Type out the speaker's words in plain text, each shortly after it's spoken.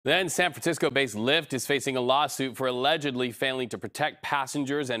Then San Francisco-based Lyft is facing a lawsuit for allegedly failing to protect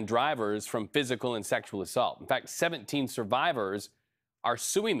passengers and drivers from physical and sexual assault. In fact, 17 survivors are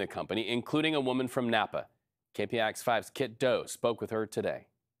suing the company, including a woman from Napa. KPIX 5's Kiet Do spoke with her today.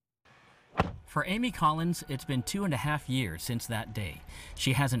 For Amy Collins, it's been 2.5 years since that day.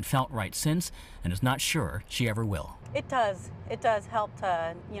 She hasn't felt right since and is not sure she ever will. It does. It does help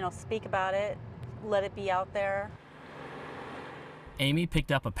to, speak about it, let it be out there. Amy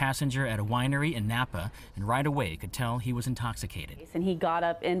picked up a passenger at a winery in Napa and right away could tell he was intoxicated. And he got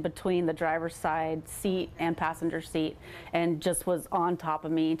up in between the driver's side seat and passenger seat and just was on top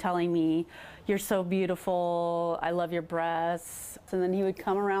of me, telling me, "You're so beautiful, I love your breasts." And then he would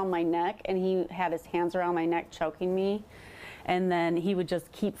come around my neck and he had his hands around my neck choking me. And then he would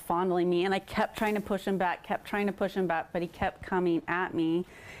just keep fondling me, and I kept trying to push him back, but he kept coming at me.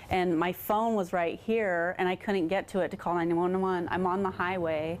 And my phone was right here, and I couldn't get to it to call 911. I'm on the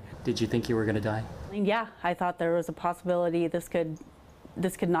highway. Did you think you were going to die? Yeah, I thought there was a possibility this could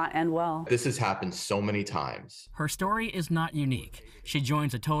not end well. This has happened so many times. Her story is not unique. She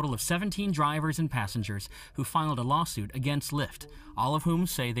joins a total of 17 drivers and passengers who filed a lawsuit against Lyft, all of whom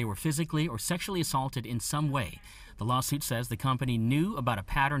say they were physically or sexually assaulted in some way. The lawsuit says the company knew about a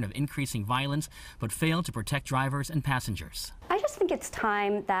pattern of increasing violence but failed to protect drivers and passengers. I just think it's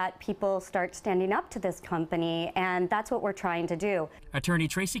time that people start standing up to this company, and that's what we're trying to do. Attorney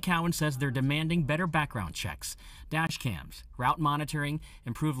Tracy Cowan says they're demanding better background checks, dash cams, route monitoring,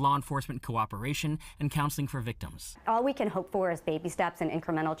 improved law enforcement cooperation, and counseling for victims. All we can hope for is baby steps and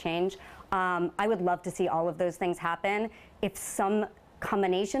incremental change. I would love to see all of those things happen. If some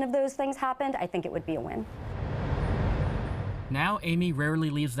combination of those things happened, I think it would be a win. Now Amy rarely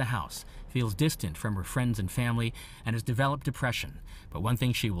leaves the house, feels distant from her friends and family, and has developed depression. But one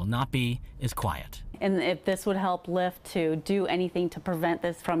thing she will not be is quiet. And if this would help Lyft to do anything to prevent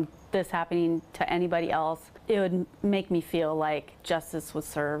this from happening to anybody else, it would make me feel like justice was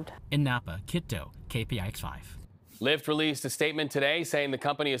served. In Napa, Kiet Do, KPIX 5. Lyft released a statement today saying the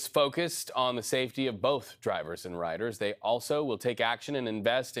company is focused on the safety of both drivers and riders. They also will take action and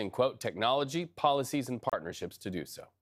invest in, quote, technology, policies, and partnerships to do so.